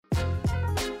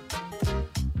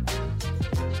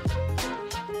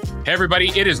Hey, everybody.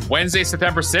 It is Wednesday,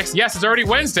 September 6th. Yes, it's already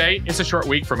Wednesday. It's a short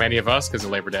week for many of us because of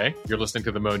Labor Day. You're listening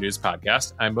to the Mo News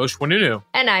Podcast. I'm Moshe Wanunu.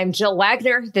 And I'm Jill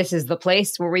Wagner. This is the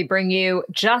place where we bring you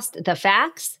just the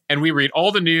facts. And we read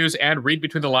all the news and read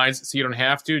between the lines so you don't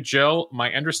have to. Jill,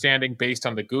 my understanding based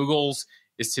on the Googles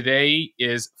is today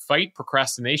is Fight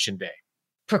Procrastination Day.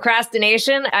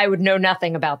 Procrastination? I would know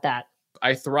nothing about that.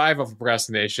 I thrive off of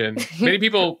procrastination. Many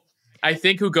people, I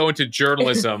think, who go into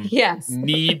journalism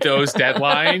need those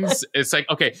deadlines. It's like,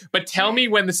 okay, but tell me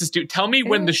when this is due. Tell me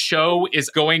when the show is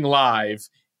going live.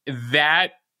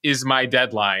 That is my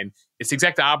deadline. It's the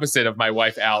exact opposite of my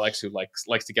wife, Alex, who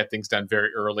likes to get things done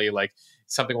very early. Like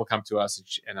something will come to us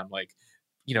and I'm like,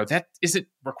 that isn't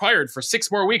required for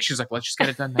 6 more weeks. She's like, let's just get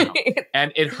it done now.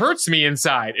 And it hurts me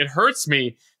inside. It hurts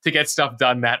me to get stuff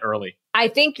done that early. I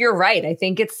think you're right. I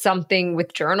think it's something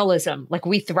with journalism. Like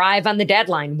we thrive on the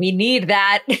deadline. We need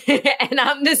that. And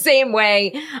I'm the same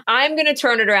way. I'm going to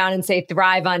turn it around and say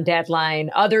thrive on deadline.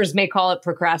 Others may call it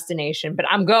procrastination, but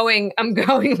I'm going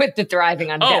with the thriving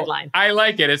on deadline. I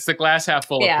like it. It's the glass half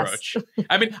full approach.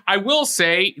 I mean, I will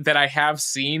say that I have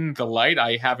seen the light.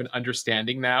 I have an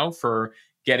understanding now for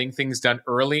getting things done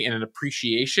early and an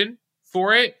appreciation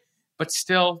for it. But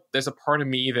still, there's a part of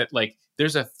me that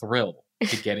there's a thrill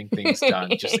to getting things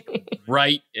done just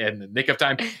right in the nick of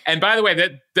time. And by the way,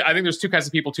 I think there's 2 kinds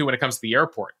of people too when it comes to the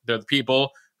airport. There are the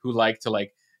people who like to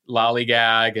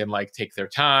lollygag and take their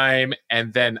time.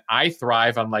 And then I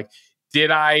thrive on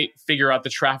did I figure out the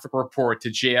traffic report to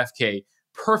JFK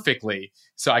perfectly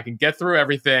so I can get through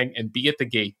everything and be at the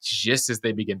gate just as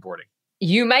they begin boarding?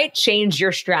 You might change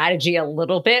your strategy a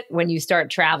little bit when you start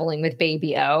traveling with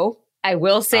Baby O. I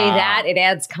will say that it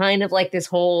adds kind of this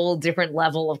whole different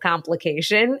level of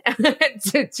complication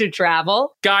to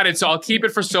travel. Got it. So I'll keep it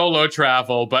for solo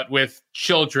travel, but with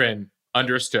children,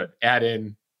 understood. Add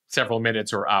in several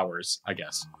minutes or hours, I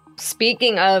guess.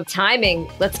 Speaking of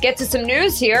timing, let's get to some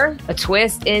news here. A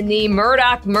twist in the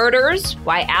Murdaugh murders,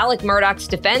 why Alec Murdaugh's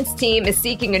defense team is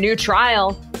seeking a new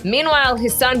trial. Meanwhile,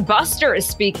 his son Buster is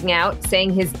speaking out,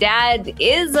 saying his dad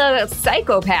is a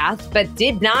psychopath, but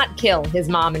did not kill his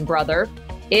mom and brother.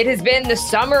 It has been the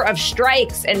summer of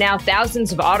strikes, and now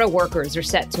thousands of auto workers are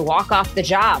set to walk off the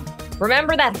job.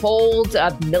 Remember that hold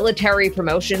of military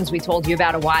promotions we told you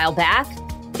about a while back?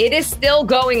 It is still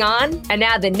going on, and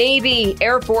now the Navy,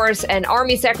 Air Force, and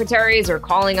Army secretaries are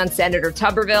calling on Senator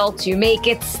Tuberville to make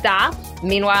it stop.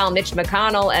 Meanwhile, Mitch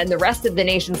McConnell and the rest of the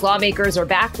nation's lawmakers are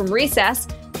back from recess.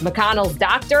 McConnell's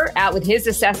doctor out with his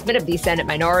assessment of the Senate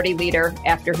Minority Leader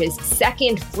after his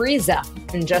second freeze-up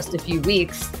in just a few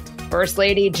weeks. First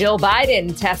Lady Jill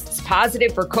Biden tests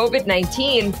positive for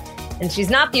COVID-19, and she's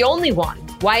not the only one.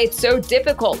 Why it's so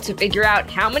difficult to figure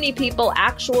out how many people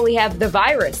actually have the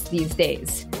virus these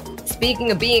days.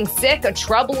 Speaking of being sick, a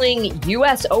troubling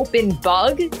U.S. Open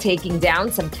bug taking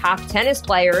down some top tennis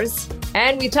players.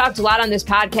 And we talked a lot on this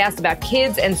podcast about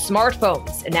kids and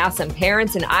smartphones. And now some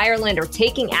parents in Ireland are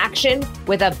taking action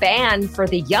with a ban for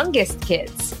the youngest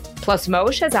kids. Plus,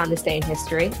 Moshe has on this day in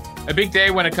history. A big day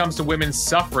when it comes to women's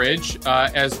suffrage,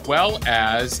 as well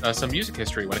as some music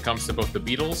history when it comes to both the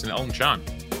Beatles and Elton John.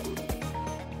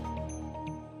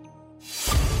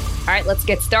 All right, let's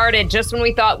get started. Just when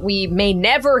we thought we may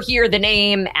never hear the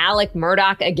name Alec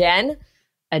Murdaugh again,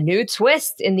 a new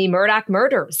twist in the Murdaugh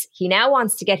murders. He now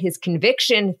wants to get his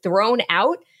conviction thrown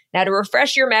out. Now, to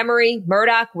refresh your memory,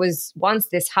 Murdaugh was once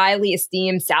this highly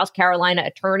esteemed South Carolina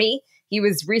attorney. He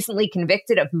was recently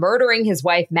convicted of murdering his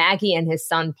wife, Maggie, and his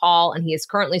son, Paul, and he is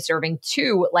currently serving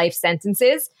 2 life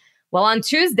sentences. Well, on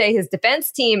Tuesday, his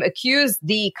defense team accused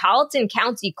the Colleton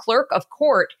County Clerk of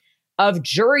Court of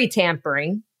jury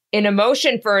tampering. In a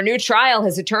motion for a new trial,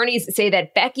 his attorneys say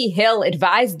that Becky Hill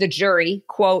advised the jury,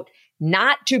 quote,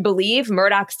 not to believe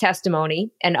Murdaugh's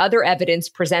testimony and other evidence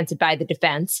presented by the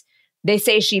defense. They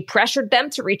say she pressured them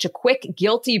to reach a quick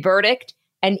guilty verdict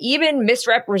and even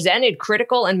misrepresented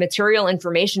critical and material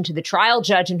information to the trial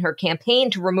judge in her campaign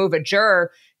to remove a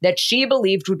juror that she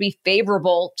believed would be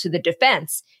favorable to the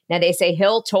defense. Now, they say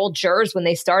Hill told jurors when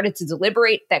they started to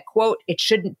deliberate that, quote, it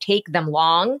shouldn't take them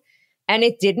long. And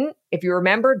it didn't. If you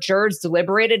remember, jurors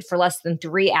deliberated for less than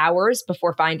 3 hours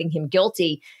before finding him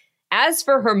guilty. As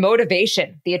for her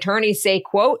motivation, the attorneys say,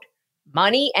 quote,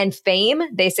 money and fame.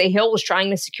 They say Hill was trying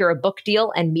to secure a book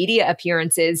deal and media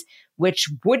appearances, which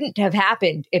wouldn't have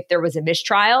happened if there was a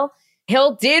mistrial.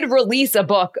 Hill did release a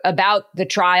book about the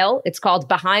trial. It's called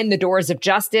Behind the Doors of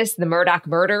Justice, The Murdaugh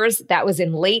Murders. That was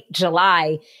in late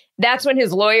July. That's when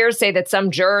his lawyers say that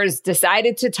some jurors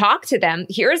decided to talk to them.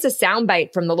 Here's a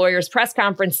soundbite from the lawyers' press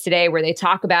conference today where they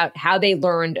talk about how they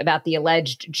learned about the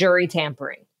alleged jury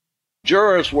tampering.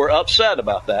 Jurors were upset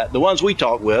about that, the ones we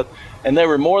talked with, and they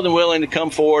were more than willing to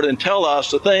come forward and tell us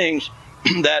the things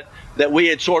that we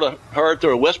had sort of heard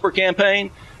through a whisper campaign.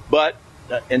 But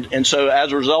and so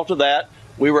as a result of that,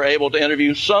 we were able to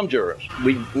interview some jurors.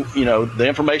 The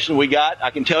information we got,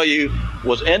 I can tell you,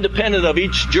 was independent of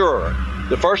each juror.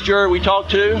 The first juror we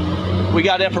talked to, we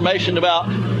got information about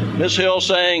Ms. Hill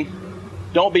saying,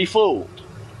 "Don't be fooled."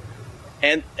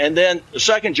 And then the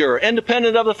second juror,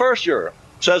 independent of the first juror,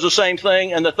 says the same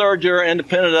thing, and the third juror,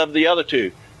 independent of the other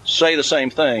two, say the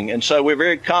same thing. And so we're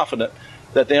very confident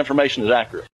that the information is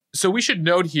accurate. So we should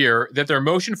note here that their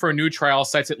motion for a new trial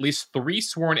cites at least 3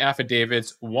 sworn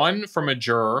affidavits, one from a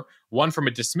juror, one from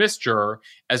a dismissed juror,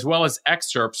 as well as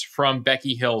excerpts from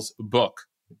Becky Hill's book.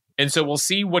 And so we'll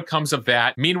see what comes of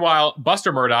that. Meanwhile,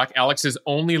 Buster Murdaugh, Alex's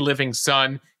only living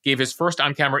son, gave his first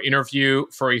on-camera interview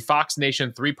for a Fox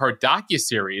Nation 3-part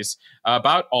docuseries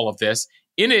about all of this.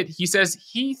 In it, he says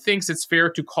he thinks it's fair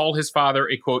to call his father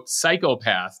a, quote,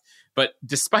 psychopath. But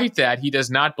despite that, he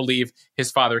does not believe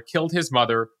his father killed his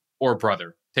mother or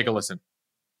brother. Take a listen.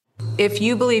 If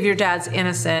you believe your dad's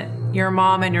innocent, your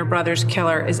mom and your brother's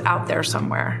killer is out there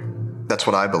somewhere. That's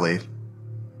what I believe.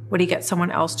 Would he get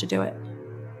someone else to do it?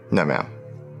 No, ma'am.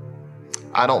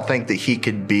 I don't think that he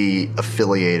could be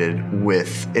affiliated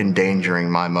with endangering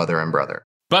my mother and brother.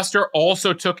 Buster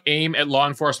also took aim at law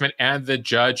enforcement and the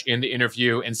judge in the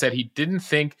interview and said he didn't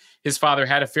think his father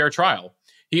had a fair trial.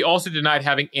 He also denied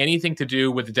having anything to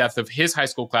do with the death of his high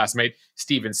school classmate,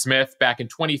 Stephen Smith. Back in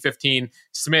 2015,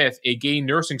 Smith, a gay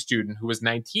nursing student who was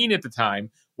 19 at the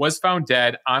time, was found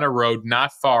dead on a road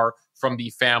not far from the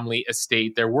family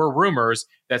estate. There were rumors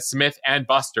that Smith and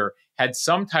Buster had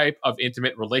some type of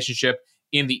intimate relationship.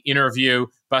 In the interview,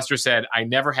 Buster said, "I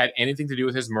never had anything to do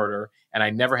with his murder, and I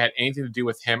never had anything to do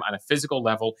with him on a physical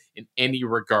level in any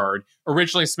regard."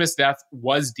 Originally, Smith's death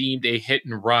was deemed a hit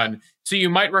and run. So you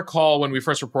might recall when we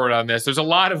first reported on this, there's a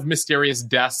lot of mysterious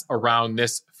deaths around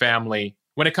this family.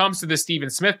 When it comes to the Stephen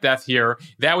Smith death here,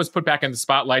 that was put back in the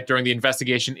spotlight during the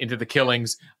investigation into the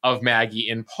killings of Maggie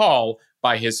and Paul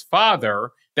by his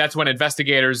father. That's when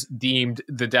investigators deemed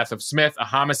the death of Smith a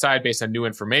homicide based on new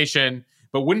information,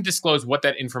 but wouldn't disclose what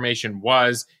that information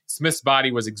was. Smith's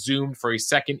body was exhumed for a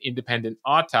second independent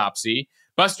autopsy.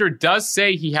 Buster does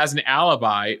say he has an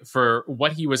alibi for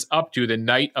what he was up to the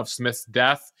night of Smith's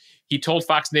death. He told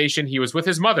Fox Nation he was with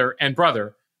his mother and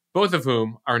brother, both of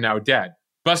whom are now dead.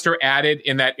 Buster added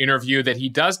in that interview that he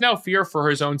does now fear for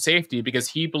his own safety because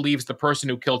he believes the person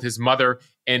who killed his mother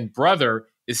and brother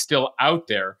is still out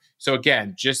there. So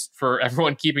again, just for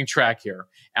everyone keeping track here,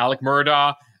 Alec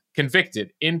Murdaugh,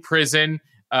 convicted in prison,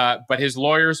 but his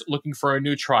lawyers looking for a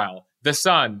new trial. The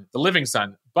son, the living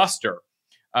son, Buster,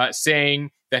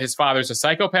 saying that his father's a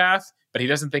psychopath, but he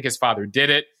doesn't think his father did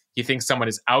it. He thinks someone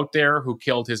is out there who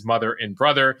killed his mother and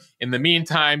brother. In the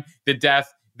meantime, the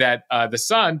death that the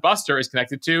son, Buster, is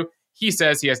connected to, he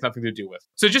says he has nothing to do with.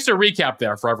 So just a recap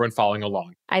there for everyone following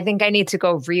along. I think I need to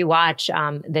go rewatch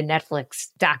the Netflix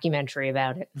documentary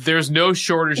about it. There's no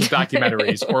shortage of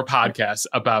documentaries or podcasts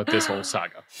about this whole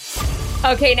saga.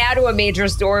 Okay, now to a major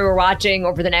story we're watching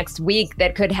over the next week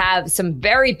that could have some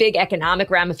very big economic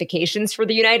ramifications for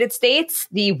the United States.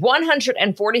 The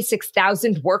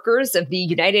 146,000 workers of the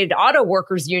United Auto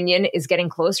Workers Union is getting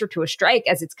closer to a strike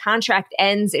as its contract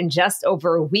ends in just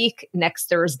over a week next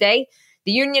Thursday.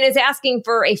 The union is asking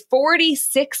for a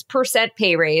 46%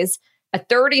 pay raise, a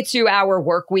 32-hour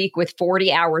work week with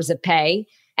 40 hours of pay,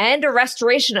 and a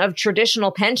restoration of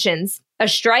traditional pensions. A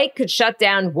strike could shut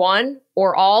down one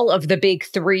or all of the big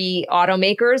 3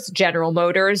 automakers, General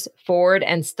Motors, Ford,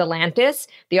 and Stellantis.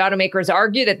 The automakers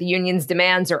argue that the union's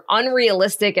demands are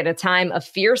unrealistic at a time of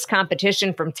fierce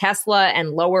competition from Tesla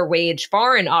and lower-wage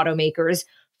foreign automakers.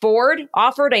 Ford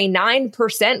offered a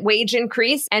 9% wage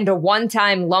increase and a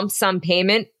one-time lump sum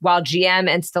payment, while GM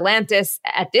and Stellantis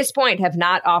at this point have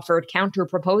not offered counter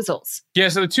proposals. Yeah,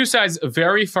 so the two sides are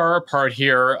very far apart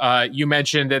here. You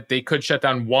mentioned that they could shut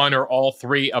down one or all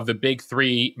 3 of the big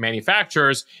 3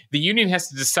 manufacturers. The union has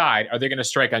to decide, are they going to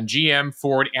strike on GM,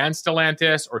 Ford, and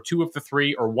Stellantis, or 2 of the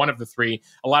 3, or 1 of the 3?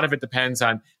 A lot of it depends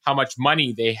on how much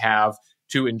money they have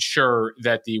to ensure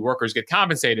that the workers get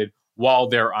compensated while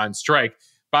they're on strike.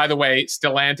 By the way,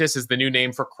 Stellantis is the new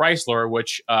name for Chrysler,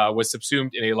 which was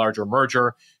subsumed in a larger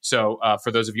merger. So for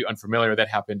those of you unfamiliar, that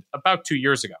happened about 2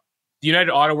 years ago. The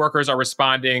United Auto Workers are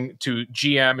responding to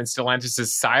GM and Stellantis'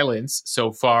 silence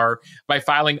so far by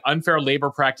filing unfair labor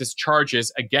practice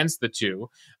charges against the two.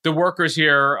 The workers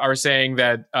here are saying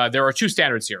that there are 2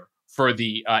 standards here for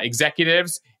the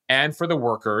executives and for the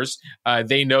workers.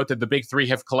 They note that the big 3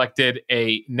 have collected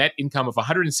a net income of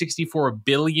 $164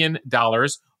 billion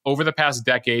over the past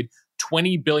decade,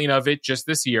 $20 billion of it just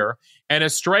this year. And a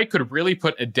strike could really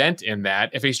put a dent in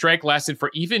that. If a strike lasted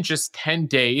for even just 10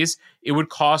 days, it would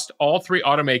cost all three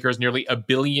automakers nearly $1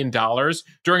 billion.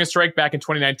 During a strike back in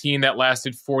 2019 that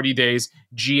lasted 40 days,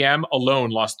 GM alone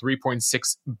lost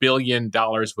 $3.6 billion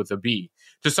with a B.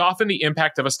 To soften the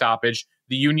impact of a stoppage,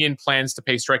 the union plans to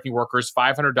pay striking workers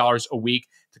 $500 a week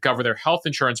to cover their health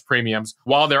insurance premiums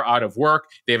while they're out of work.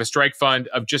 They have a strike fund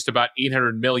of just about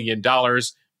 $800 million.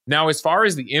 Now, as far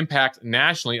as the impact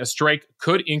nationally, a strike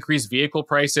could increase vehicle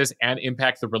prices and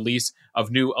impact the release of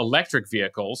new electric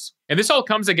vehicles. And this all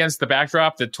comes against the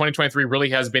backdrop that 2023 really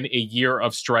has been a year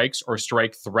of strikes or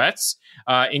strike threats,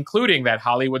 including that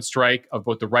Hollywood strike of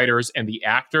both the writers and the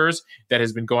actors that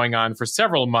has been going on for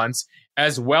several months,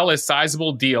 as well as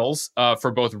sizable deals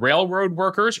for both railroad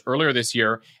workers earlier this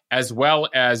year, as well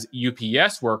as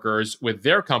UPS workers with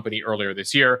their company earlier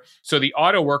this year. So the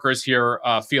auto workers here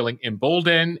feeling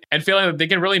emboldened and feeling that they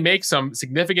can really make some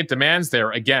significant demands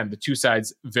there. Again, the two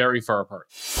sides very far apart.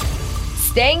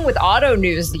 Staying with auto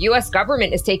news, the U.S.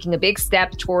 government is taking a big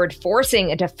step toward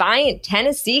forcing a defiant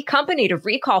Tennessee company to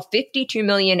recall 52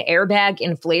 million airbag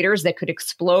inflators that could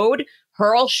explode,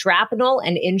 hurl shrapnel,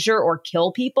 and injure or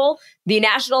kill people. The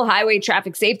National Highway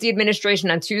Traffic Safety Administration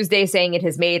on Tuesday saying it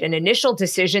has made an initial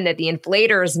decision that the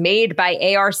inflators made by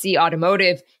ARC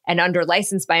Automotive and under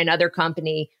license by another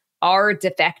company are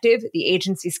defective. The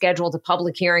agency scheduled a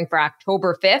public hearing for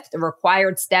October 5th, a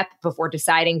required step before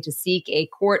deciding to seek a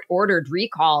court-ordered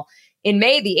recall. In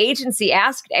May, the agency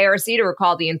asked ARC to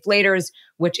recall the inflators,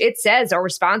 which it says are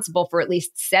responsible for at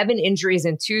least 7 injuries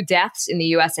and 2 deaths in the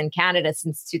U.S. and Canada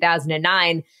since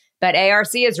 2009. But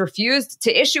ARC has refused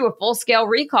to issue a full-scale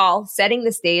recall, setting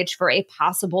the stage for a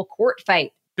possible court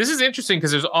fight. This is interesting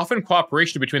because there's often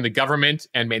cooperation between the government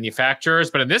and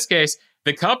manufacturers. But in this case,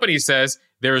 the company says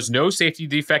there is no safety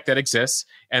defect that exists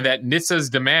and that NHTSA's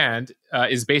demand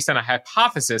is based on a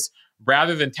hypothesis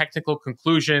rather than technical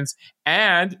conclusions.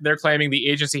 And they're claiming the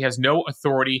agency has no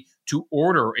authority to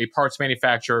order a parts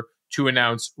manufacturer to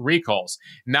announce recalls.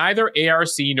 Neither ARC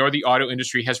nor the auto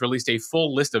industry has released a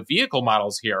full list of vehicle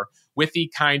models here with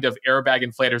the kind of airbag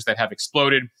inflators that have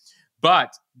exploded.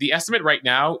 But the estimate right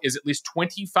now is at least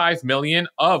 25 million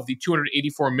of the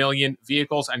 284 million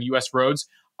vehicles on U.S. roads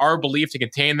are believed to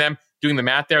contain them. Doing the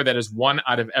math there, that is 1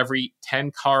 out of every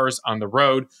 10 cars on the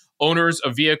road. Owners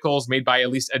of vehicles made by at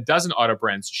least a dozen auto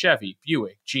brands, Chevy,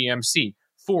 Buick, GMC,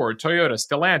 Ford, Toyota,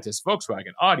 Stellantis,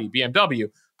 Volkswagen, Audi, BMW,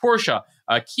 Porsche,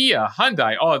 Kia,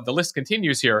 Hyundai, the list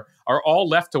continues here, are all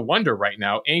left to wonder right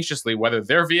now anxiously whether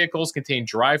their vehicles contain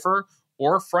driver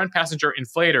or front passenger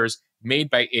inflators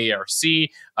made by ARC.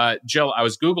 Jill, I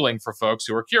was Googling for folks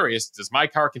who are curious, does my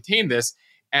car contain this?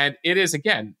 And it is,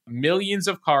 again, millions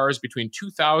of cars between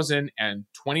 2000 and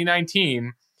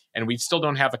 2019. And we still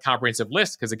don't have a comprehensive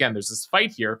list because, again, there's this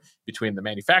fight here between the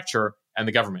manufacturer and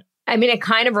the government. I mean, it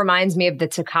kind of reminds me of the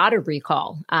Takata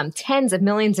recall. Tens of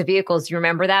millions of vehicles. You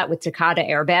remember that with Takata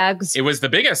airbags? It was the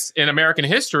biggest in American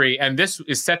history. And this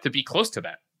is set to be close to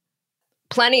that.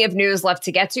 Plenty of news left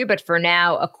to get to. But for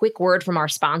now, a quick word from our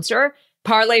sponsor.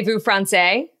 Parlez-vous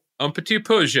français? Un petit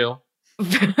peu, Gilles.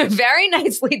 Very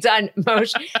nicely done,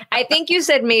 Moshe. I think you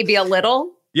said maybe a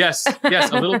little. Yes, a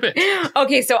little bit.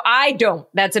 Okay, so I don't.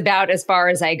 That's about as far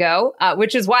as I go,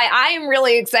 which is why I am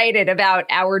really excited about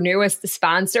our newest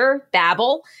sponsor,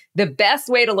 Babbel. The best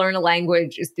way to learn a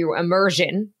language is through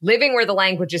immersion, living where the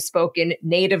language is spoken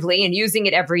natively and using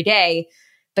it every day.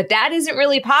 But that isn't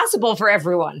really possible for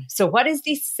everyone. So what is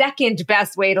the second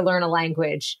best way to learn a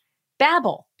language?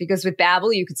 Babbel, because with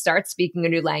Babbel, you could start speaking a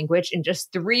new language in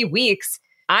just 3 weeks.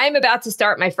 I'm about to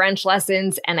start my French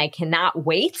lessons and I cannot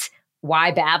wait.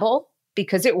 Why Babbel?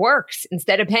 Because it works.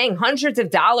 Instead of paying hundreds of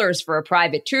dollars for a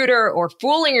private tutor or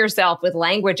fooling yourself with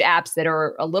language apps that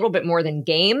are a little bit more than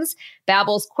games,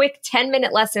 Babbel's quick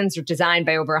 10-minute lessons are designed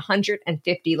by over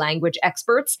 150 language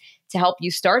experts to help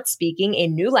you start speaking a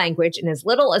new language in as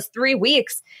little as 3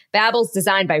 weeks. Babbel's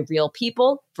designed by real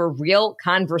people for real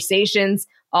conversations.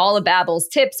 All of Babbel's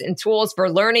tips and tools for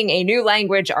learning a new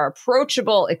language are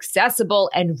approachable,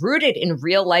 accessible, and rooted in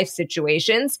real-life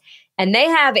situations. And they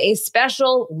have a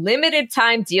special limited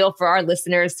time deal for our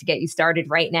listeners to get you started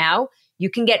right now. You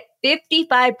can get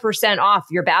 55% off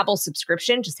your Babbel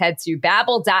subscription. Just head to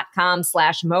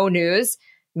babbel.com/MoNews.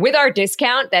 With our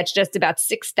discount, that's just about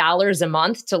 $6 a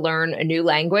month to learn a new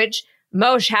language.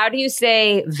 Moshe, how do you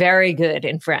say very good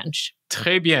in French?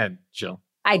 Très bien, Jill.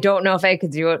 I don't know if I could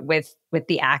do it with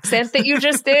the accent that you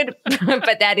just did,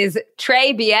 but that is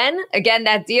très bien. Again,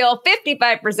 that deal,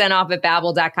 55% off at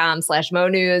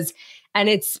babbel.com/MoNews. And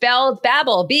it's spelled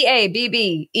Babbel,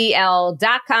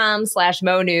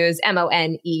 BABBEL.com/MoNews,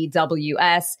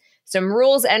 MONEWS. some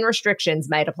rules and restrictions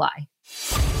might apply.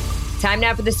 Time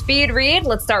now for the speed read.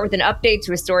 Let's start with an update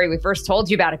to a story we first told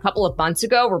you about a couple of months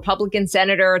ago. Republican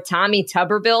Senator Tommy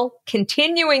Tuberville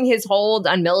continuing his hold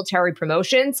on military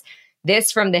promotions.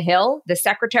 This from The Hill. The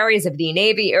secretaries of the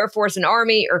Navy, Air Force, and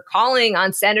Army are calling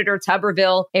on Senator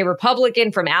Tuberville, a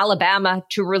Republican from Alabama,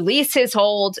 to release his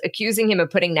hold, accusing him of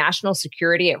putting national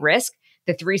security at risk.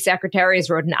 The three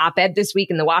secretaries wrote an op-ed this week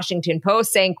in the Washington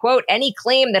Post saying, quote, any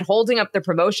claim that holding up the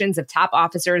promotions of top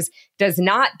officers does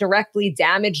not directly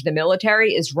damage the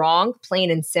military is wrong, plain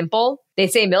and simple. They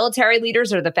say military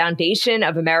leaders are the foundation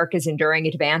of America's enduring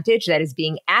advantage that is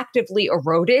being actively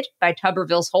eroded by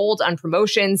Tuberville's hold on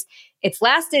promotions. It's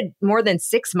lasted more than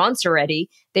 6 months already.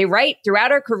 They write,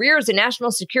 throughout our careers in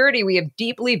national security, we have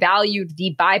deeply valued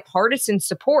the bipartisan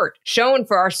support shown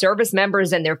for our service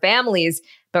members and their families.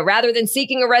 But rather than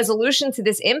seeking a resolution to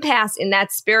this impasse in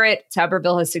that spirit,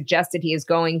 Tuberville has suggested he is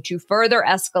going to further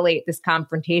escalate this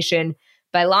confrontation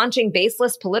by launching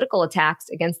baseless political attacks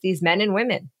against these men and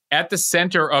women. At the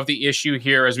center of the issue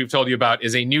here, as we've told you about,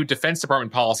 is a new Defense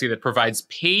Department policy that provides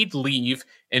paid leave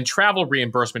and travel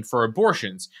reimbursement for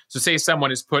abortions. So say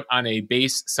someone is put on a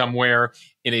base somewhere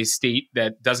in a state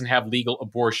that doesn't have legal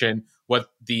abortion. What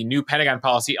the new Pentagon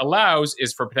policy allows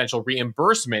is for potential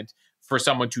reimbursement for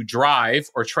someone to drive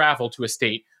or travel to a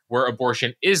state where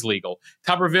abortion is legal.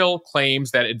 Tuberville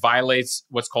claims that it violates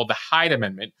what's called the Hyde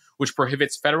Amendment, which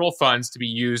prohibits federal funds to be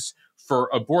used for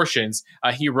abortions.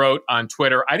 He wrote on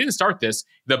Twitter, I didn't start this.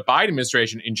 The Biden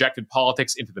administration injected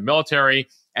politics into the military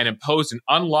and imposed an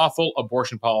unlawful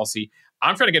abortion policy.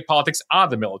 I'm trying to get politics out of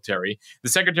the military. The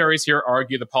secretaries here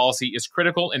argue the policy is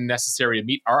critical and necessary to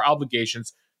meet our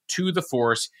obligations to the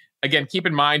force. Again, keep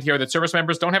in mind here that service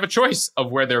members don't have a choice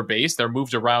of where they're based. They're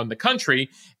moved around the country,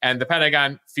 and the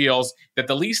Pentagon feels that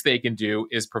the least they can do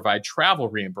is provide travel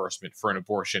reimbursement for an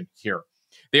abortion here.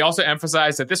 They also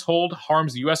emphasize that this hold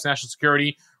harms the U.S. national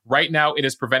security. Right now, it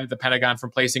has prevented the Pentagon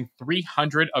from placing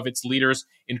 300 of its leaders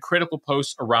in critical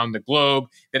posts around the globe.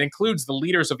 That includes the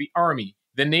leaders of the Army,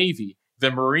 the Navy,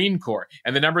 the Marine Corps,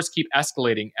 and the numbers keep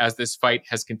escalating as this fight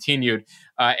has continued.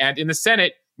 And in the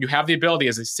Senate, you have the ability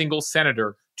as a single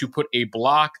senator to put a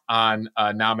block on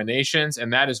nominations,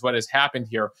 and that is what has happened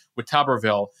here with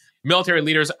Tuberville. Military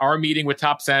leaders are meeting with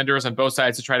top senators on both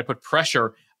sides to try to put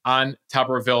pressure on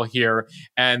Tuberville here,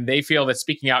 and they feel that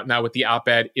speaking out now with the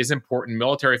op-ed is important.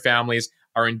 Military families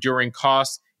are enduring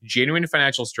costs, genuine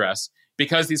financial stress,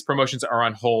 because these promotions are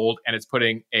on hold, and it's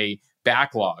putting a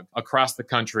backlog across the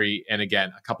country, and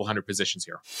again, a couple hundred positions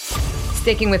here.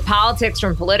 Sticking with politics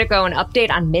from Politico, an update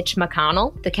on Mitch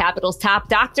McConnell, the Capitol's top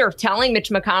doctor, telling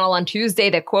Mitch McConnell on Tuesday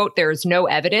that, quote, there is no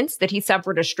evidence that he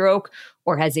suffered a stroke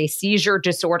or has a seizure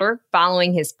disorder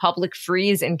following his public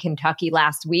freeze in Kentucky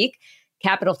last week.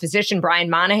 Capitol physician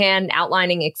Brian Monahan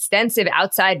outlining extensive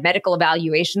outside medical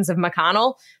evaluations of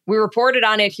McConnell. We reported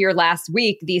on it here last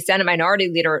week. The Senate Minority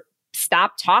Leader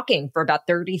stopped talking for about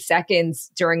 30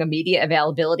 seconds during a media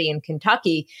availability in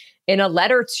Kentucky. In a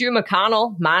letter to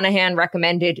McConnell, Monahan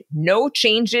recommended no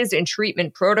changes in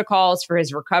treatment protocols for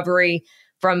his recovery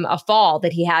from a fall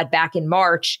that he had back in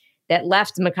March that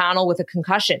left McConnell with a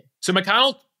concussion. So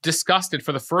McConnell discussed it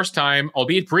for the first time,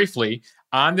 albeit briefly,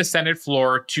 on the Senate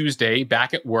floor Tuesday,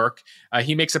 back at work.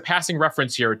 He makes a passing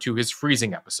reference here to his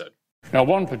freezing episode. Now,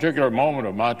 one particular moment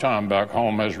of my time back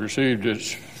home has received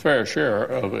its fair share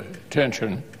of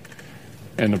attention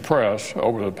in the press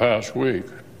over the past week.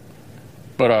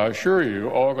 But I assure you,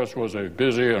 August was a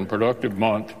busy and productive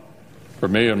month for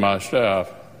me and my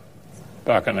staff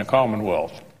back in the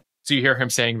Commonwealth. So you hear him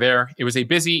saying there, it was a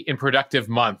busy and productive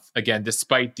month, again,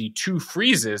 despite the 2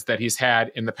 freezes that he's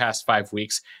had in the past 5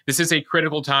 weeks. This is a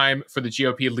critical time for the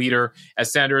GOP leader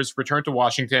as senators return to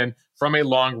Washington from a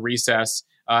long recess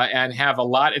and have a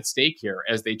lot at stake here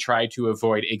as they try to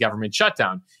avoid a government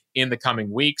shutdown in the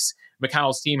coming weeks.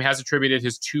 McConnell's team has attributed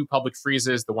his 2 public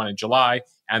freezes, the one in July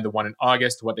and the one in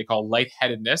August, to what they call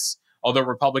lightheadedness, although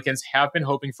Republicans have been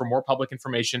hoping for more public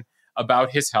information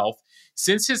about his health.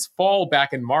 Since his fall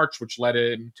back in March, which led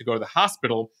him to go to the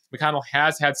hospital, McConnell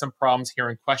has had some problems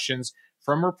hearing questions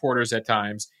from reporters at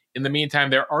times. In the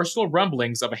meantime, there are still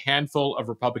rumblings of a handful of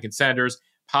Republican senators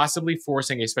possibly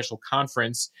forcing a special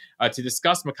conference to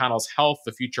discuss McConnell's health,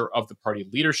 the future of the party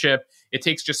leadership. It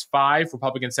takes just 5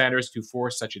 Republican senators to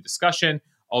force such a discussion,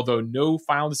 although no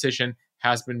final decision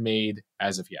has been made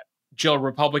as of yet. Jill,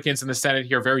 Republicans in the Senate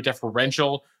here are very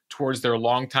deferential towards their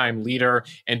longtime leader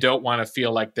and don't want to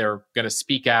feel like they're going to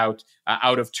speak out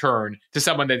of turn to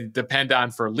someone that they depend on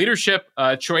for leadership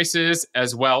choices,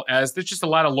 as well as there's just a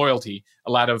lot of loyalty,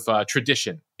 a lot of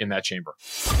tradition in that chamber.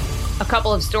 A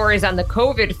couple of stories on the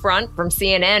COVID front from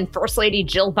CNN. First Lady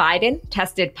Jill Biden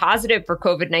tested positive for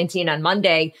COVID-19 on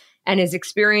Monday and is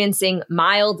experiencing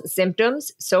mild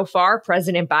symptoms. So far,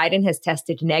 President Biden has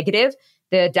tested negative.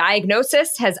 The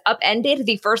diagnosis has upended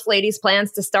the First Lady's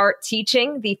plans to start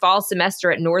teaching the fall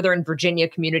semester at Northern Virginia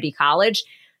Community College.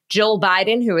 Jill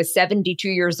Biden, who is 72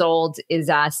 years old, is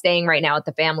staying right now at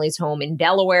the family's home in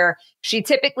Delaware. She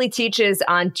typically teaches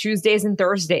on Tuesdays and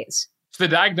Thursdays. So the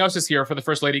diagnosis here for the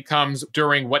First Lady comes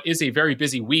during what is a very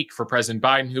busy week for President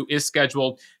Biden, who is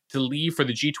scheduled to leave for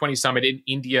the G20 summit in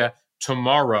India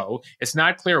tomorrow. It's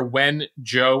not clear when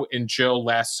Joe and Jill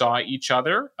last saw each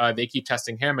other. They keep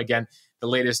testing him. Again, the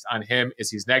latest on him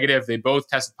is he's negative. They both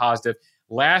tested positive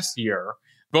last year.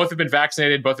 Both have been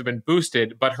vaccinated, both have been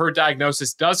boosted, but her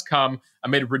diagnosis does come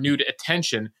amid renewed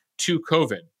attention to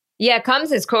COVID. Yeah, it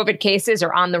comes as COVID cases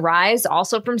are on the rise.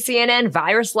 Also from CNN,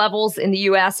 virus levels in the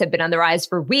U.S. have been on the rise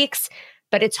for weeks,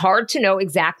 but it's hard to know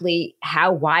exactly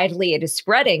how widely it is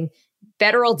spreading.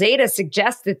 Federal data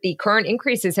suggests that the current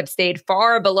increases have stayed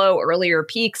far below earlier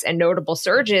peaks and notable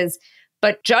surges,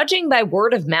 but judging by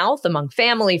word of mouth among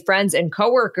family, friends, and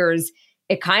coworkers,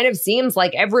 it kind of seems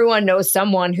like everyone knows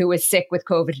someone who is sick with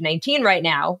COVID-19 right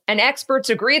now. And experts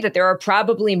agree that there are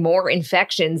probably more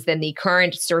infections than the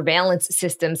current surveillance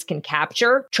systems can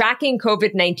capture. Tracking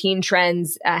COVID-19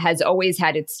 trends has always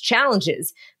had its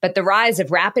challenges, but the rise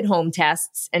of rapid home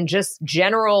tests and just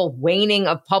general waning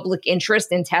of public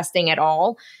interest in testing at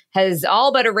all has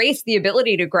all but erased the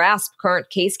ability to grasp current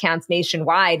case counts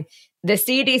nationwide. The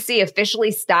CDC officially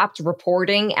stopped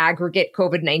reporting aggregate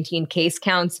COVID-19 case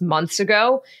counts months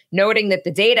ago, noting that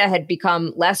the data had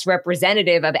become less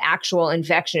representative of actual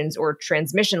infections or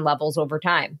transmission levels over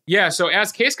time. Yeah, so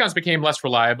as case counts became less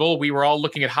reliable, we were all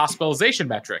looking at hospitalization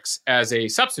metrics as a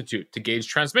substitute to gauge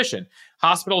transmission.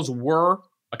 Hospitals were,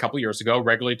 a couple years ago,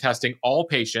 regularly testing all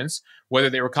patients, whether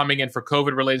they were coming in for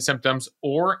COVID-related symptoms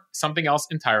or something else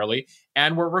entirely,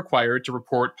 and were required to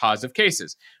report positive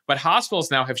cases. But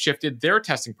hospitals now have shifted their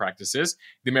testing practices.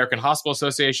 The American Hospital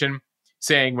Association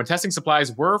saying when testing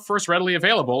supplies were first readily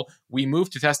available, we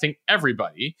moved to testing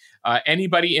everybody.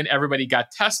 Anybody and everybody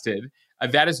got tested.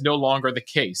 That is no longer the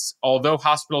case. Although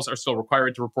hospitals are still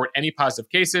required to report any positive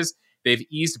cases, they've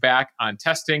eased back on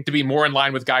testing to be more in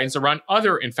line with guidance around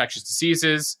other infectious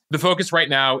diseases. The focus right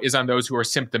now is on those who are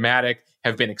symptomatic,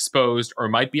 have been exposed, or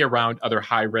might be around other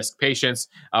high-risk patients.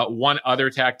 One other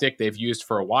tactic they've used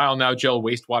for a while now, Jill,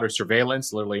 wastewater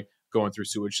surveillance, literally going through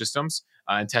sewage systems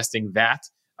and testing that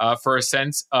for a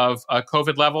sense of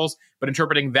COVID levels. But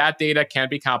interpreting that data can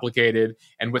be complicated.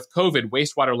 And with COVID,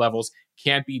 wastewater levels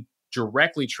can't be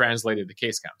directly translated to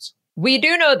case counts. We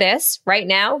do know this. Right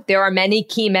now, there are many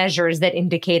key measures that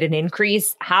indicate an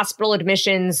increase. Hospital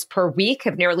admissions per week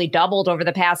have nearly doubled over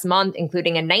the past month,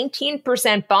 including a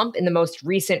 19% bump in the most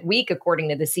recent week, according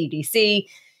to the CDC.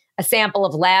 A sample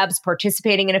of labs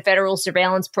participating in a federal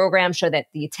surveillance program show that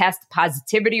the test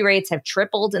positivity rates have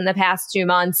tripled in the past 2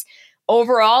 months.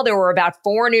 Overall, there were about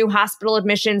 4 new hospital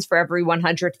admissions for every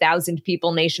 100,000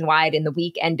 people nationwide in the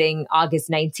week ending August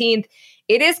 19th.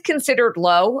 It is considered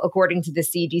low, according to the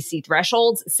CDC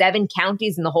thresholds. 7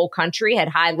 counties in the whole country had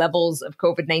high levels of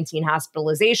COVID-19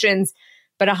 hospitalizations,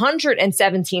 but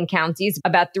 117 counties,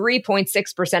 about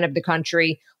 3.6% of the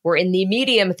country, were in the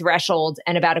medium threshold,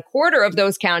 and about a quarter of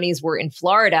those counties were in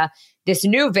Florida. This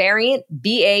new variant,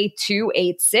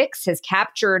 BA.286, has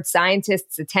captured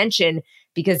scientists' attention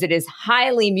because it is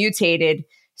highly mutated.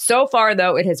 So far,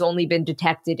 though, it has only been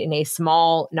detected in a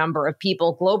small number of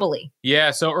people globally.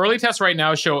 Yeah, so early tests right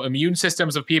now show immune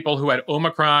systems of people who had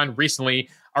Omicron recently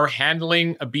are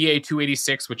handling a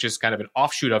BA.286, which is kind of an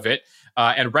offshoot of it,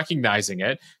 and recognizing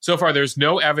it. So far, there's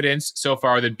no evidence so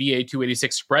far that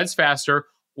BA.286 spreads faster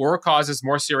or causes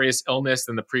more serious illness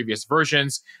than the previous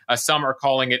versions. Some are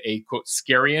calling it a, quote,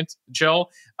 scariant, Jill,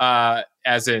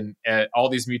 as in all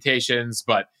these mutations,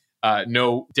 but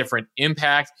no different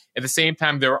impact. At the same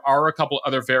time, there are a couple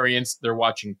other variants they're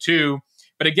watching too.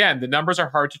 But again, the numbers are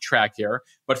hard to track here.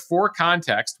 But for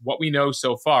context, what we know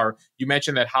so far, you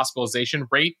mentioned that hospitalization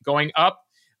rate going up.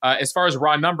 As far as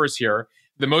raw numbers here,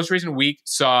 the most recent week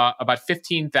saw about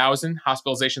 15,000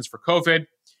 hospitalizations for COVID.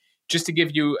 Just to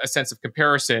give you a sense of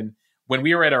comparison, when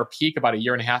we were at our peak about a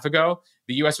year and a half ago,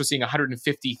 the U.S. was seeing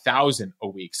 150,000 a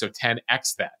week, so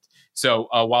 10x that. So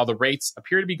while the rates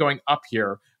appear to be going up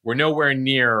here, we're nowhere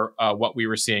near what we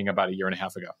were seeing about a year and a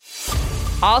half ago.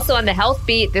 Also on the health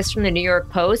beat, this from the New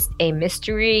York Post, a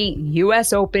mystery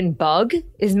U.S. Open bug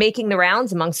is making the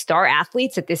rounds among star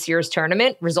athletes at this year's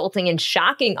tournament, resulting in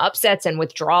shocking upsets and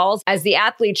withdrawals as the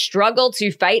athletes struggle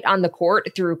to fight on the court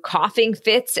through coughing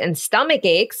fits and stomach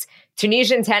aches.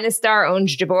 Tunisian tennis star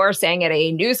Ons Jabeur saying at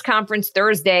a news conference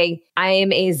Thursday, "I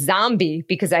am a zombie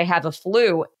because I have a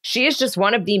flu." She is just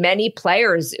one of the many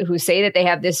players who say that they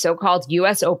have this so-called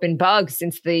U.S. Open bug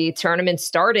since the tournament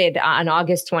started on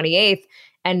August 28th.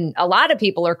 And a lot of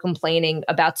people are complaining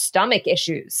about stomach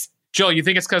issues. Jill, you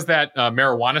think it's because that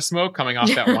marijuana smoke coming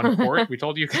off that one court we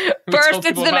told you? First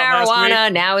it's the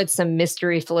marijuana, now it's some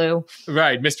mystery flu.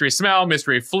 Right, mystery smell,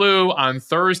 mystery flu. On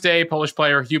Thursday, Polish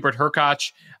player Hubert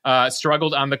Hurkacz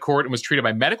struggled on the court and was treated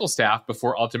by medical staff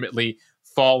before ultimately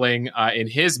falling in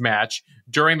his match.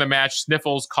 During the match,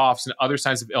 sniffles, coughs, and other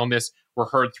signs of illness were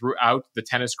heard throughout the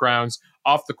tennis grounds.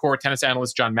 Off the court, tennis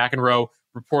analyst John McEnroe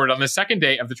reported on the second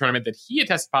day of the tournament that he had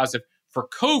tested positive for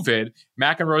COVID.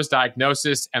 McEnroe's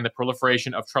diagnosis and the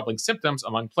proliferation of troubling symptoms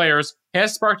among players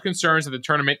has sparked concerns that the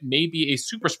tournament may be a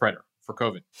super spreader for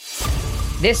COVID.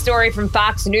 This story from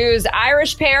Fox News.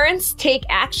 Irish parents take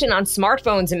action on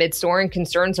smartphones amid soaring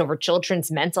concerns over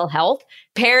children's mental health.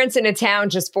 Parents in a town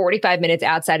just 45 minutes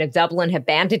outside of Dublin have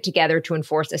banded together to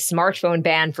enforce a smartphone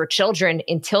ban for children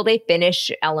until they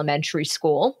finish elementary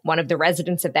school. One of the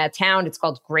residents of that town, it's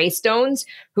called Greystones,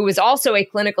 who is also a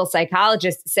clinical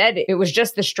psychologist, said it was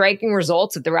just the striking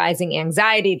results of the rising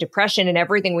anxiety, depression, and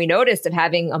everything we noticed of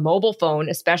having a mobile phone,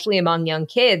 especially among young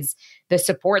kids. The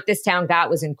support this town got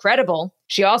was incredible.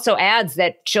 She also adds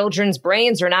that children's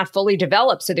brains are not fully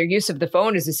developed, so their use of the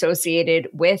phone is associated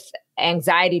with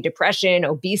anxiety, depression,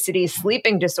 obesity,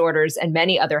 sleeping disorders, and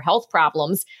many other health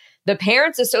problems. The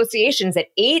parents' associations at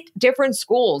 8 different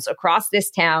schools across this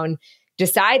town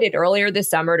decided earlier this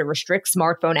summer to restrict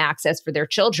smartphone access for their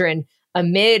children.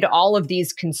 Amid all of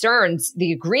these concerns,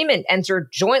 the agreement entered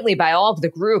jointly by all of the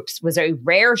groups was a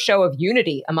rare show of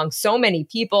unity among so many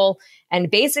people. And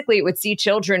basically, it would see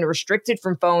children restricted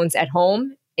from phones at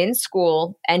home, in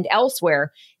school, and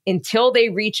elsewhere until they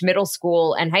reach middle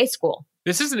school and high school.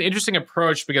 This is an interesting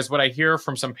approach because what I hear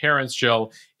from some parents,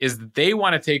 Jill, is that they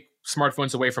want to take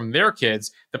smartphones away from their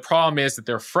kids. The problem is that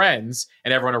their friends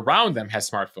and everyone around them has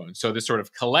smartphones. So this sort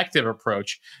of collective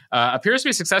approach appears to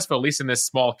be successful, at least in this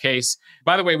small case.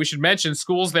 By the way, we should mention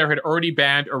schools there had already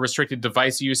banned or restricted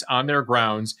device use on their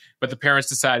grounds, but the parents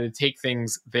decided to take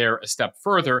things there a step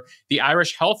further. The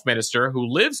Irish health minister, who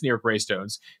lives near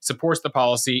Greystones, supports the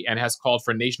policy and has called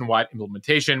for nationwide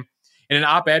implementation. In an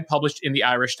op-ed published in the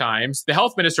Irish Times, the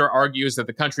health minister argues that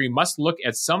the country must look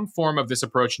at some form of this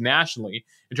approach nationally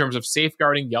in terms of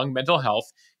safeguarding young mental health.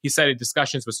 He cited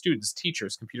discussions with students,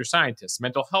 teachers, computer scientists,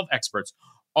 mental health experts,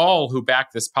 all who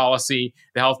back this policy.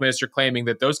 The health minister claiming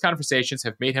that those conversations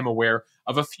have made him aware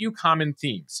of a few common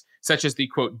themes, such as the,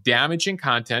 quote, damaging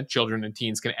content children and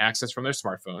teens can access from their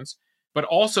smartphones, but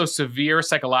also severe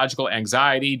psychological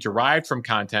anxiety derived from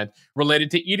content related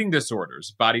to eating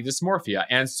disorders, body dysmorphia,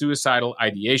 and suicidal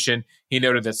ideation. He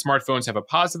noted that smartphones have a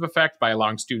positive effect by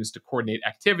allowing students to coordinate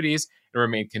activities and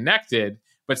remain connected,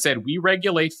 but said we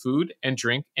regulate food and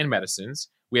drink and medicines.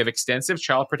 We have extensive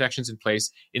child protections in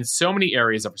place in so many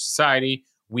areas of our society.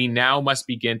 We now must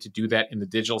begin to do that in the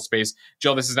digital space.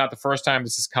 Jill, this is not the first time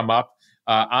this has come up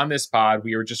on this pod.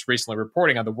 We were just recently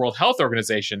reporting on the World Health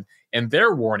Organization and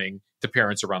their warning to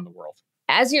parents around the world.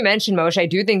 As you mentioned, Moshe, I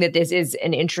do think that this is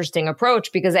an interesting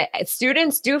approach because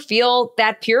students do feel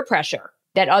that peer pressure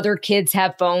that other kids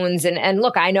have phones. And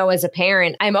look, I know as a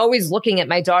parent, I'm always looking at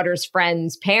my daughter's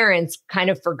friends' parents kind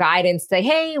of for guidance, say,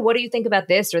 hey, what do you think about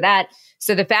this or that?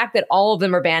 So the fact that all of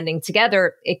them are banding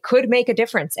together, it could make a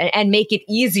difference and make it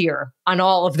easier on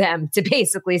all of them to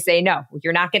basically say, no,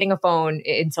 you're not getting a phone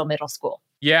until middle school.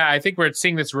 Yeah, I think we're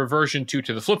seeing this reversion to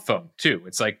the flip phone, too.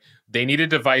 It's like they need a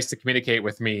device to communicate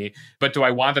with me, but do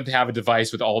I want them to have a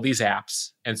device with all these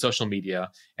apps and social media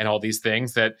and all these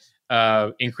things that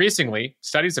increasingly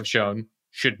studies have shown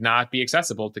should not be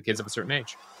accessible to kids of a certain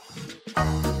age?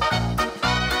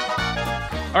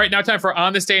 All right, now time for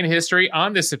On This Day in History.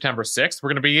 On this September 6th, we're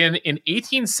going to begin in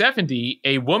 1870.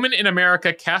 A woman in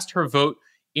America cast her vote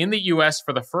in the U.S.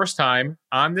 for the first time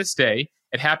on this day.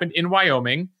 It happened in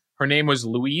Wyoming. Her name was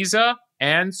Louisa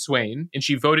Ann Swain, and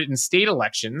she voted in state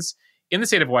elections in the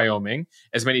state of Wyoming.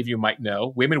 As many of you might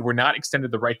know, women were not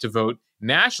extended the right to vote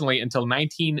nationally until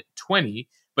 1920.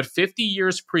 But 50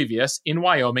 years previous, in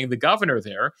Wyoming, the governor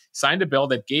there signed a bill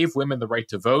that gave women the right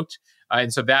to vote.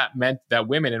 And so that meant that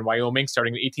women in Wyoming,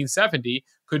 starting in 1870,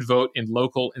 could vote in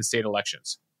local and state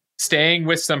elections. Staying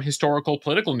with some historical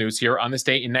political news here, on this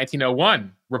day in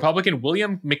 1901, Republican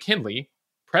William McKinley,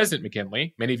 President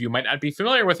McKinley, many of you might not be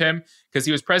familiar with him because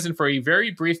he was president for a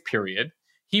very brief period.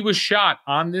 He was shot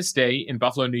on this day in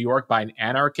Buffalo, New York by an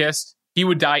anarchist. He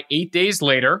would die 8 days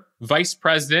later. Vice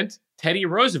President Teddy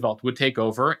Roosevelt would take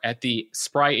over at the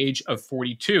spry age of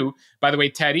 42. By the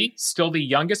way, Teddy, still the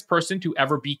youngest person to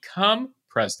ever become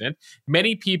president.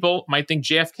 Many people might think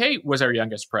JFK was our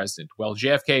youngest president. Well,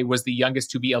 JFK was the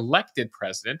youngest to be elected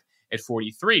president at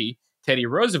 43. Teddy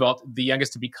Roosevelt, the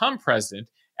youngest to become president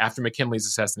after McKinley's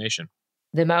assassination.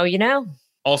 The mo you know.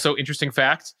 Also, interesting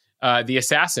fact, the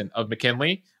assassin of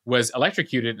McKinley was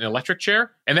electrocuted in an electric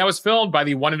chair, and that was filmed by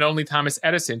the one and only Thomas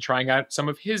Edison trying out some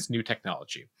of his new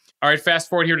technology. All right, fast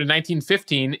forward here to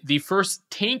 1915. The first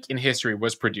tank in history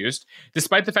was produced.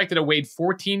 Despite the fact that it weighed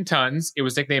 14 tons, it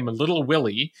was nicknamed Little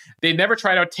Willie. They'd never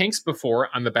tried out tanks before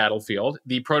on the battlefield.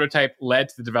 The prototype led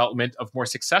to the development of more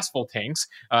successful tanks.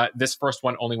 This first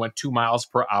one only went 2 miles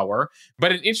per hour.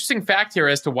 But an interesting fact here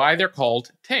as to why they're called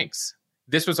tanks.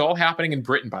 This was all happening in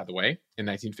Britain, by the way, in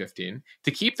 1915.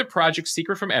 To keep the project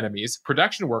secret from enemies,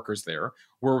 production workers there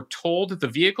were told that the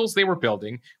vehicles they were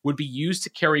building would be used to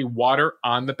carry water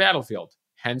on the battlefield,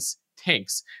 hence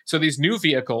tanks. So these new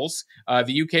vehicles,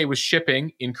 the UK was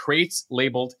shipping in crates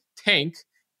labeled tank,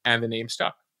 and the name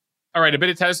stuck. All right, a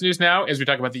bit of tennis news now as we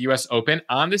talk about the U.S. Open.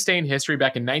 On this day in history,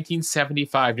 back in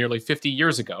 1975, nearly 50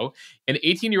 years ago, an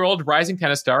 18-year-old rising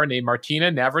tennis star named Martina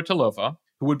Navratilova,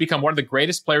 who would become one of the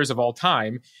greatest players of all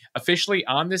time, officially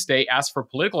on this day asked for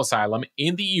political asylum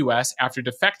in the U.S. after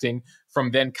defecting from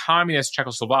then communist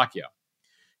Czechoslovakia.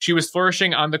 She was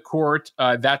flourishing on the court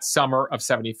that summer of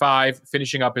 75,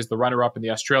 finishing up as the runner-up in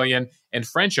the Australian and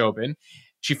French Open.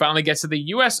 She finally gets to the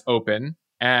U.S. Open,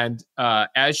 and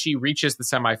as she reaches the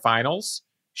semifinals,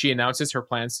 she announces her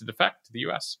plans to defect to the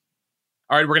U.S.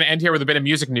 All right, we're going to end here with a bit of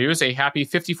music news. A happy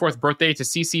 54th birthday to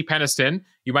CeCe Peniston.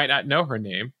 You might not know her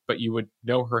name, but you would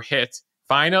know her hit.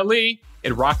 Finally,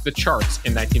 it rocked the charts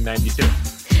in 1992.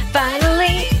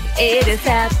 Finally, it has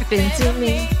happened to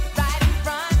me.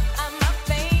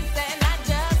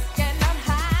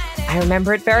 I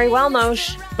remember it very well,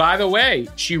 Moshe. By the way,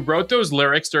 she wrote those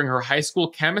lyrics during her high school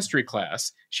chemistry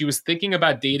class. She was thinking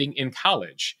about dating in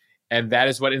college, and that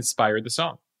is what inspired the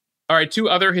song. All right, 2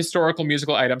 other historical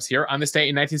musical items here. On this day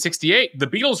in 1968, the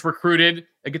Beatles recruited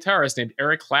a guitarist named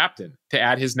Eric Clapton to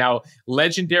add his now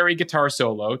legendary guitar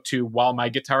solo to While My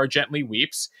Guitar Gently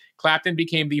Weeps. Clapton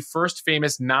became the first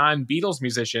famous non-Beatles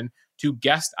musician to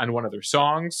guest on one of their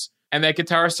songs, and that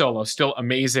guitar solo is still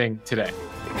amazing today.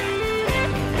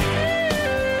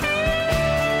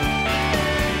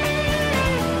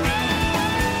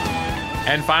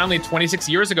 And finally, 26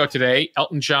 years ago today,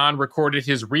 Elton John recorded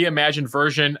his reimagined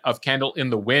version of Candle in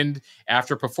the Wind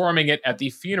after performing it at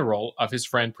the funeral of his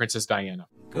friend Princess Diana.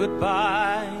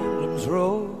 Goodbye, England's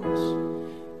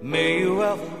rose. May you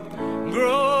ever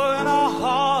grow in our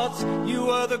hearts. You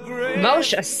are the great.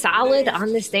 Moshe, a solid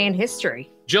on this day in history.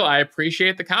 Jill, I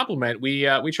appreciate the compliment. We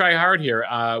try hard here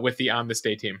with the On This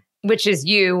Day team. Which is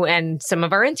you and some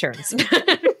of our interns.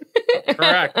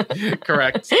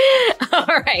 Correct.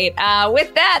 All right.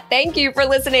 With that, thank you for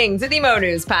listening to the Mo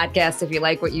News podcast. If you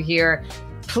like what you hear,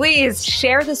 please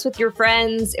share this with your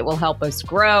friends. It will help us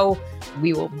grow.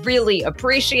 We will really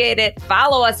appreciate it.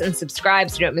 Follow us and subscribe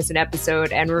so you don't miss an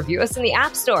episode, and review us in the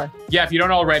App Store. Yeah, if you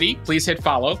don't already, please hit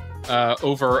follow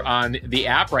over on the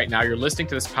app right now. You're listening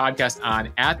to this podcast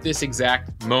on at this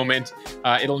exact moment.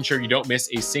 It'll ensure you don't miss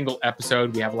a single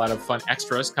episode. We have a lot of fun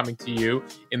extras coming to you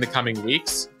in the coming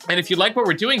weeks. And if you like what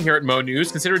we're doing here at Mo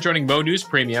News, consider joining Mo News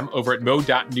Premium over at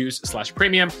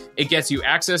mo.news/premium. It gets you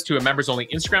access to a members-only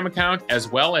Instagram account as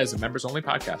well as a members-only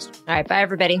podcast. All right, bye,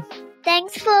 everybody.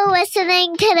 Thanks for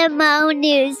listening to the Mo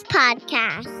News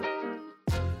podcast.